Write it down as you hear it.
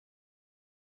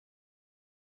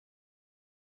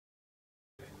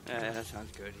That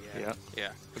sounds good, yeah. Yeah.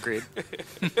 Yeah. Agreed.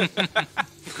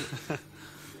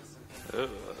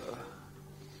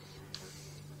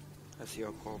 Let's see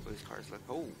how cool these cars look.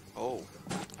 Oh.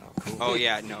 Cool. Oh,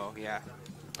 yeah, no, yeah.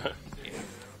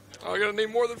 Oh, I'm gonna need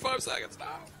more than 5 seconds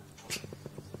now.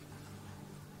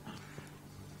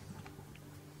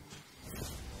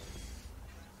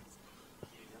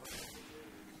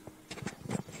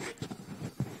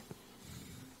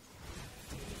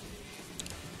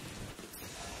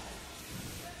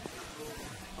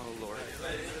 Oh, Lord.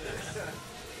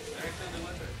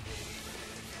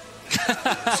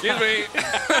 Excuse me.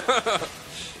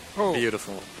 Oh.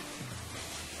 Beautiful.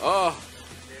 Oh.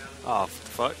 Oh,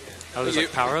 fuck. Oh, there's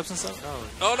like power-ups and stuff? Oh.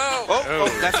 Oh, no. Oh,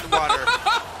 that's the water.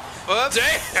 Oops.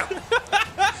 Damn.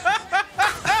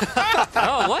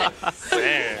 Oh, what?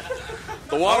 Damn.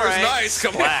 The water's All right. nice.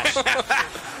 Come on.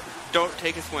 Don't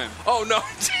take a swim. Oh, no.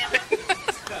 Damn it.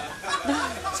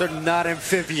 So not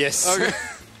amphibious. Okay.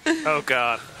 Oh,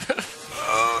 God.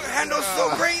 Oh, it handles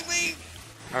so greatly.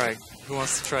 All right. Who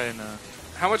wants to try and...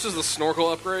 How much is the snorkel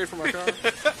upgrade for my car?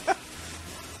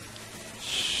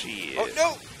 Shit. Oh,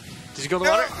 no. Did you go in the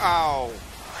water? Ow.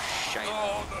 Shite.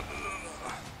 Oh,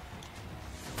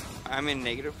 no. I'm in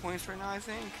negative points right now, I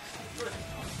think.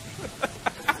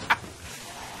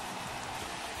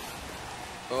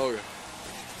 Oh, yeah.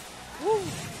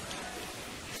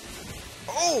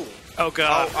 Oh. Oh,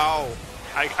 God. Ow.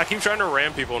 I keep trying to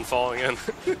ram people and falling in.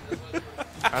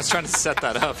 I was trying to set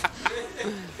that up.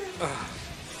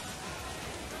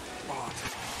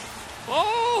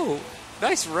 Oh!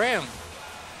 Nice ram.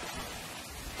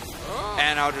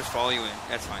 And I'll just follow you in.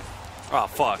 That's fine. Oh,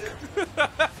 fuck.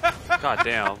 God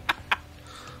damn.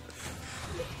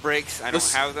 Brakes, I don't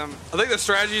have them. I think the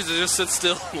strategy is to just sit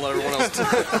still and let everyone else do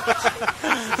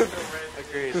it.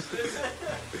 Agreed.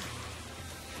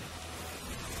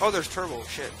 Oh, there's turbo.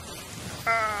 Shit.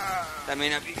 That may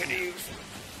not be good to use.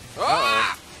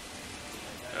 Ah!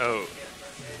 Oh.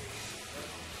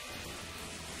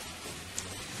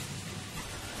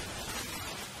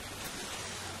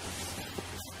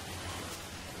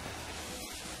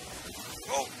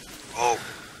 Oh.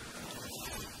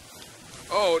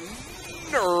 Oh,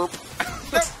 nerp.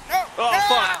 Oh,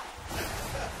 fuck.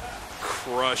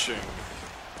 Crushing.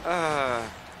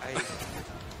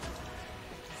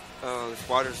 Oh, this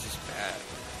water's just bad.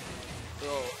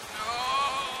 Oh, no.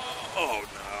 Oh,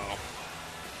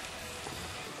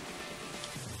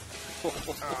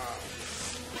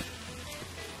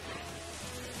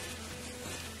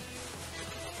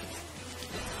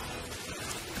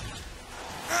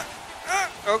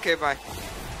 no. Okay, bye.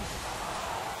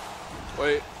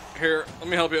 Wait, here, let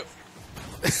me help you.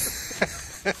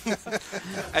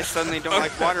 I suddenly don't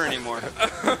like water anymore.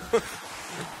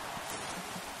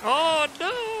 Oh,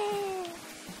 no!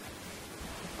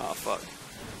 Oh, fuck.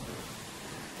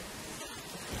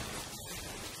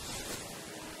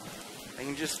 I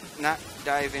can just not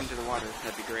dive into the water.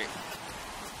 That'd be great.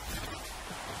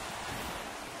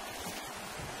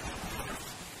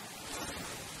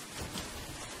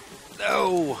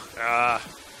 No!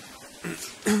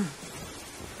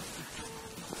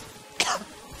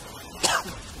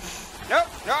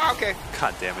 No, okay.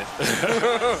 God damn it.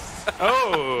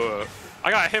 Oh.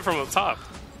 I got hit from the top.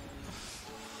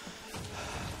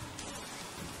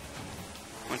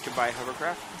 Want to buy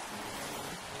hovercraft?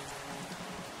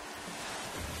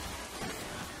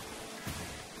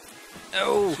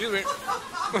 No! Excuse me.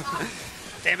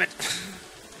 Damn it!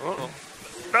 Uh-oh.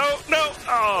 No, no.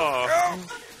 Oh.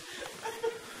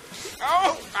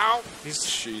 Oh! Ow! These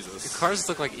Jesus. cars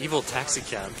look like evil taxi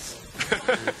cabs.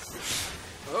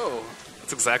 Oh.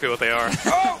 That's exactly what they are.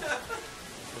 Oh!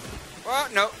 Well,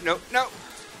 no.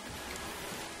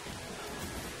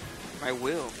 My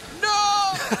will.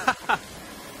 No!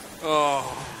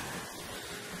 Oh.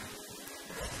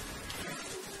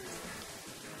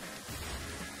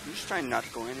 I'm just trying not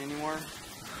to go in anymore.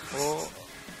 Oh.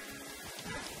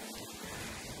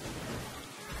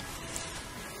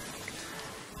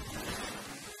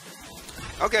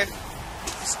 Okay.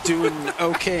 was doing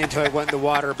okay until I went in the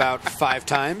water about 5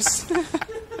 times.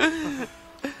 I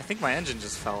think my engine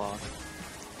just fell off.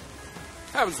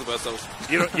 Happens to the best of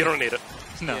us. You don't need it.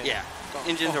 No. Yeah.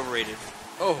 Engine's overrated.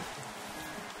 Oh.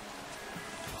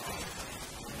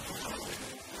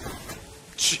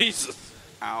 Jesus.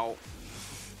 Ow.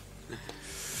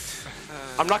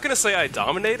 I'm not gonna say I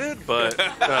dominated, but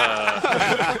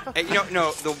Hey,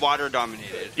 no, the water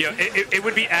dominated. yeah, it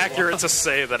would be accurate to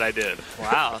say that I did.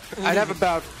 Wow. I'd have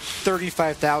about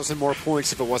 35,000 more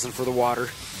points if it wasn't for the water.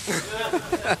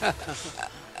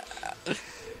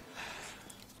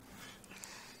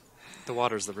 The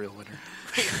water's the real winner.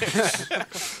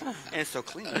 And it's so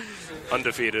clean.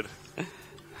 Undefeated.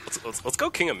 Let's go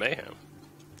King of Mayhem.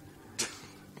 Yeah.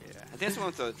 I think that's the one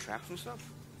with the traps and stuff.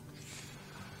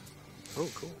 Oh,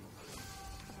 cool.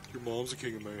 Your mom's a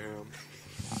king of mayhem.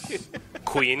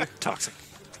 Queen. Toxic.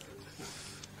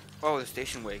 Oh, the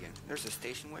station wagon. There's a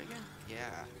station wagon?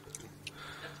 Yeah.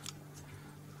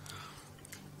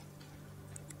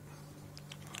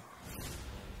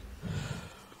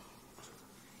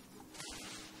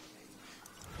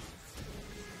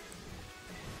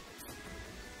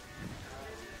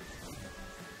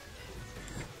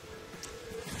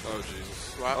 Oh,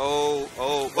 Jesus. Wow. Oh,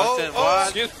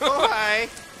 Excuse me. oh, hi.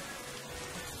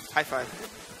 High five.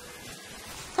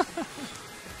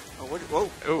 Oh, what? Whoa.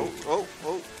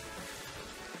 Whoa.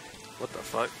 What the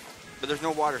fuck? But there's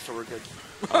no water, so we're good.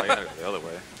 Oh, you gotta go the other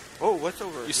way. Oh, what's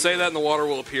over? You say that and the water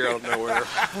will appear out of nowhere.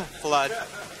 Flood.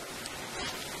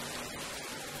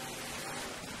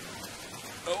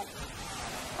 Oh.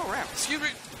 Oh, ramp. Excuse me.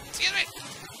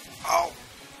 Oh.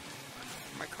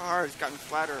 My car has gotten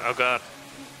flatter. Oh god.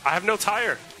 I have no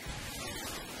tire.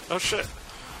 Oh shit.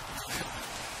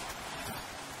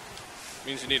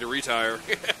 Means you need to retire.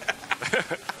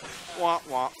 Wah,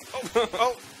 wah.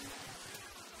 Oh.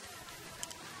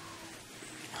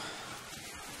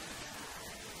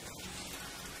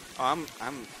 Oh,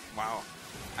 wow.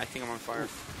 I think I'm on fire.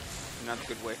 Not a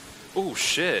good way. Oh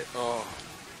shit. Oh.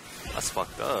 That's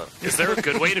fucked up. Is there a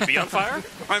good way to be on fire?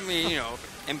 I mean, you know,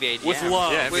 NBA Jam. With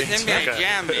love. Yeah, With NBA NBA Jam.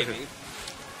 Jam, baby.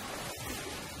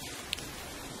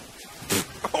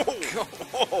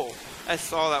 Oh, I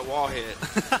saw that wall hit.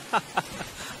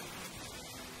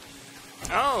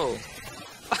 Oh!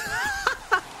 I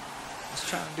was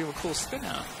trying to do a cool spin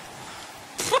out.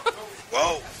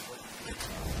 Whoa.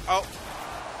 Oh.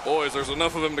 Boys, there's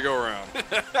enough of them to go around.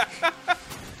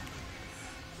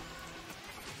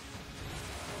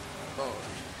 Oh.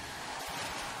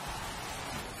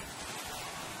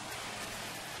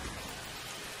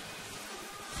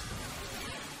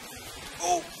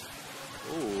 Oh.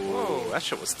 Ooh, whoa, that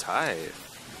shit was tight.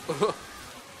 I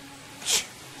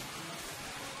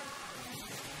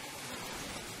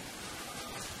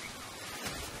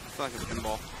feel like it's a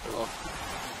pinball. Oh.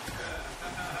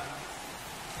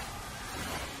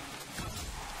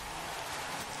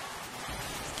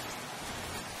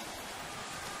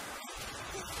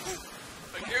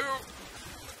 Thank you.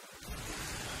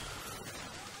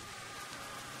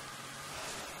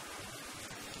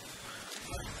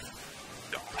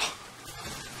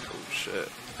 Oh shit.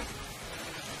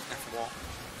 That's the wall.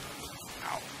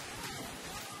 Ow.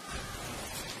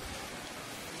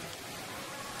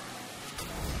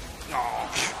 Oh.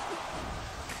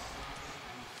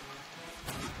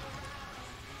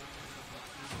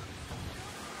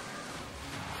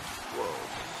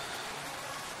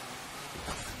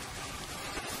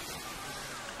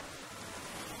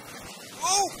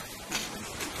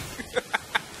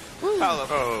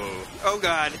 Oh. Oh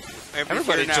God.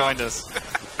 Everybody joined us.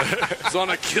 He's on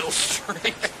a kill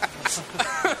streak.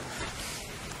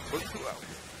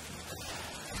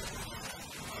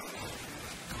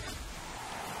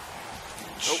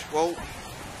 Oh, whoa.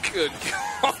 Good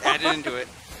God. Added into it.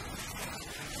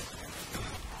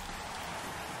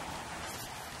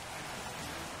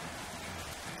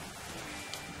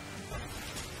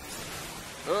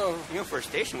 Oh. You know, for a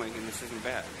station wagon, this isn't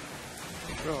bad.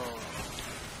 Oh.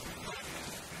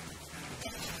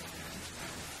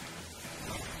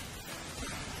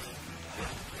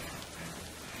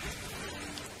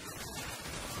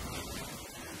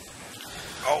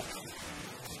 Oh.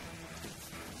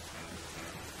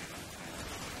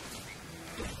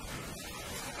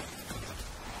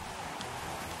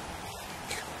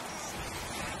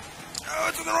 Oh,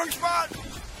 it's in the wrong spot.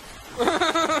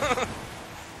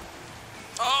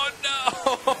 Oh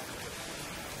no!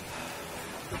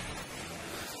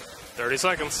 30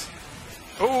 seconds.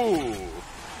 Ooh.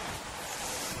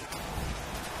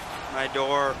 My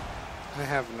door. I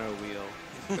have no wheel.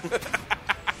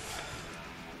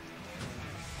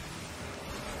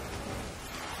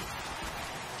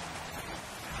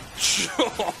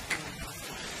 Chalk.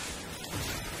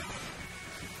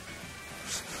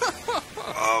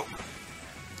 Oh.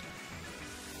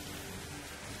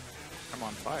 I'm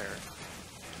on fire.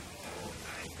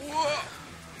 Whoa.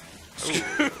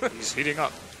 He's heating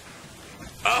up.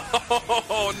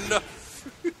 Oh no!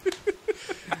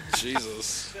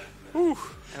 Jesus. Whew.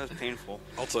 That was painful.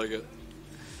 I'll take it.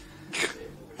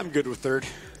 I'm good with third.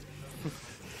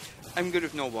 I'm good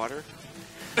with no water.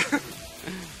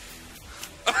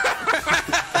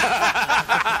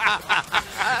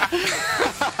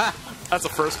 That's the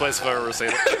first place I've ever seen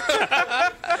it.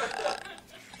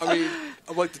 I mean,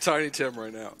 I'm like the Tiny Tim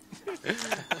right now.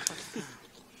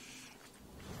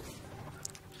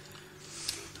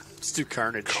 Let's do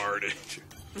Carnage. Carnage.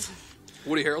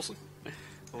 Woody Harrelson.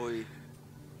 Boy.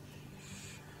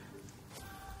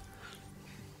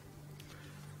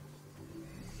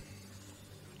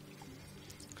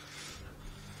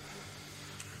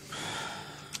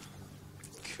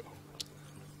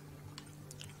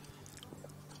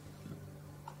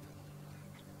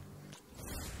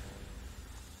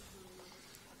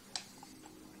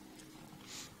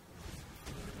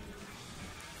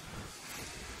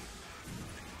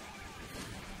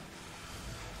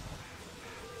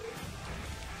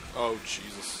 Oh,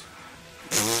 Jesus.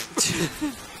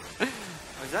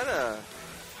 Is that a...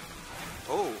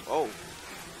 Oh, oh.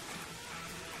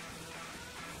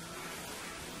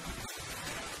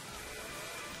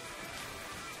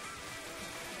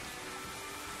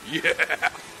 Yeah.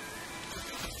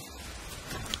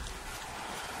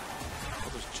 Oh,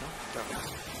 there's jump down.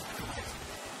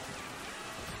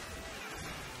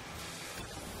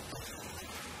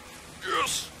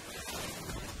 Yes.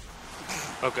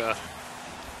 Oh god.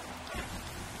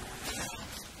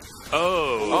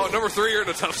 Oh. Oh, number 3, you're in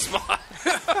a tough spot.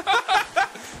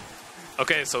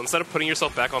 Okay, so instead of putting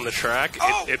yourself back on the track,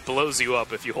 it blows you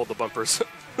up if you hold the bumpers.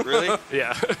 Really?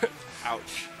 Yeah.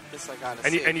 Ouch. Guess I gotta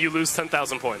and, you, see. and you lose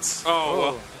 10,000 points. Oh,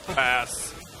 well,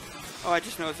 pass. Oh, I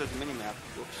just noticed there's a mini-map.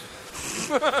 Whoops.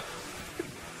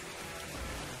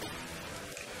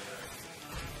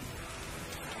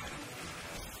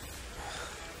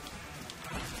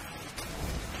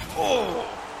 Oh!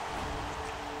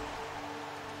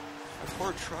 A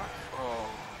poor truck. Oh.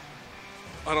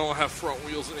 I don't have front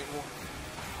wheels anymore.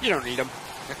 You don't need them.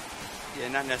 Yeah,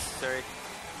 not necessary.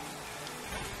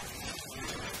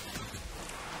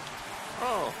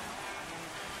 Oh.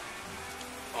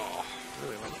 Oh.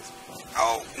 Really like this.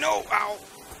 Oh, no, ow!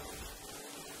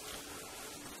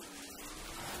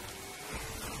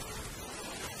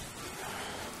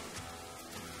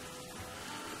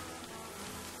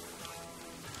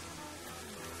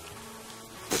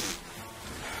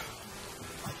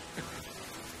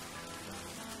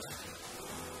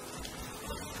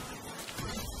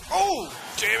 Oh!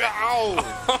 Damn it, ow!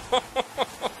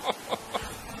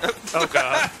 Oh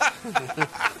god.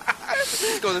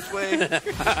 Let's go this way.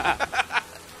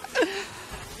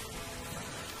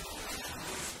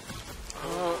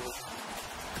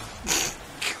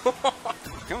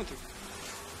 Coming through.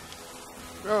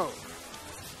 Go.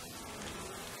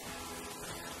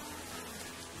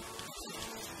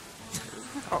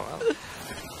 Oh, well.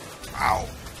 Ow!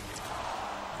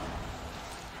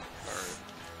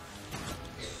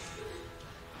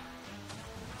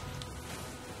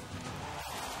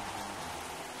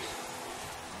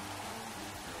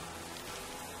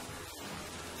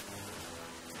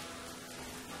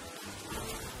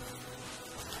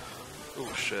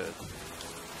 Oh shit.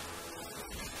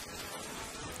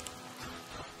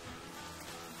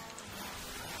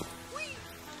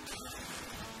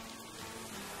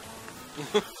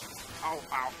 Ow,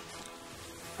 ow.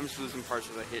 I'm just losing parts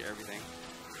as I hit everything.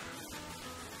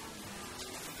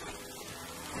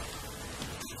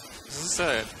 Is this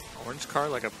a orange car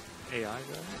like a AI guy?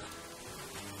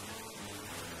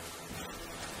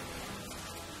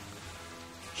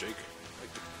 Jake.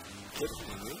 Like the kid from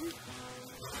the movie?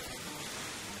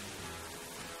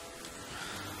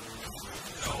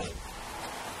 No.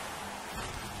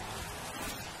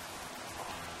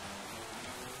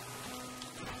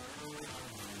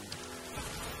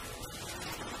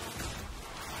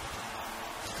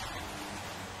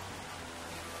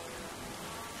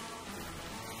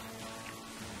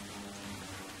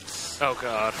 Oh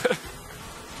god.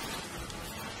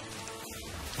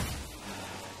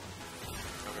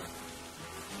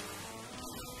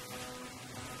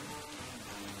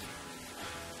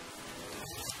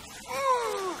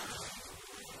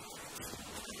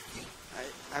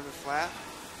 I have a flat.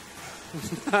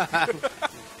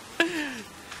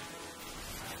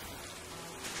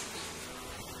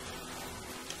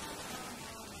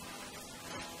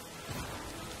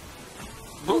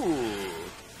 Ooh.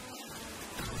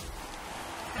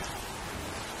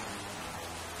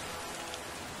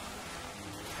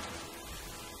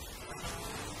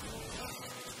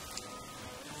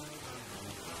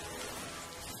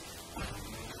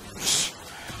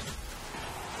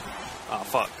 Oh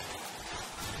fuck.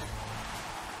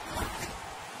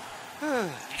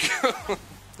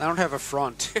 I don't have a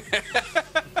front.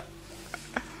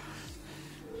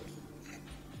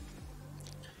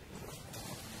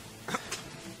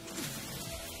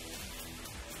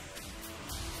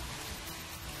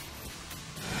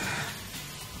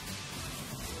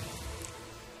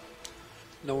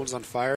 No one's on fire.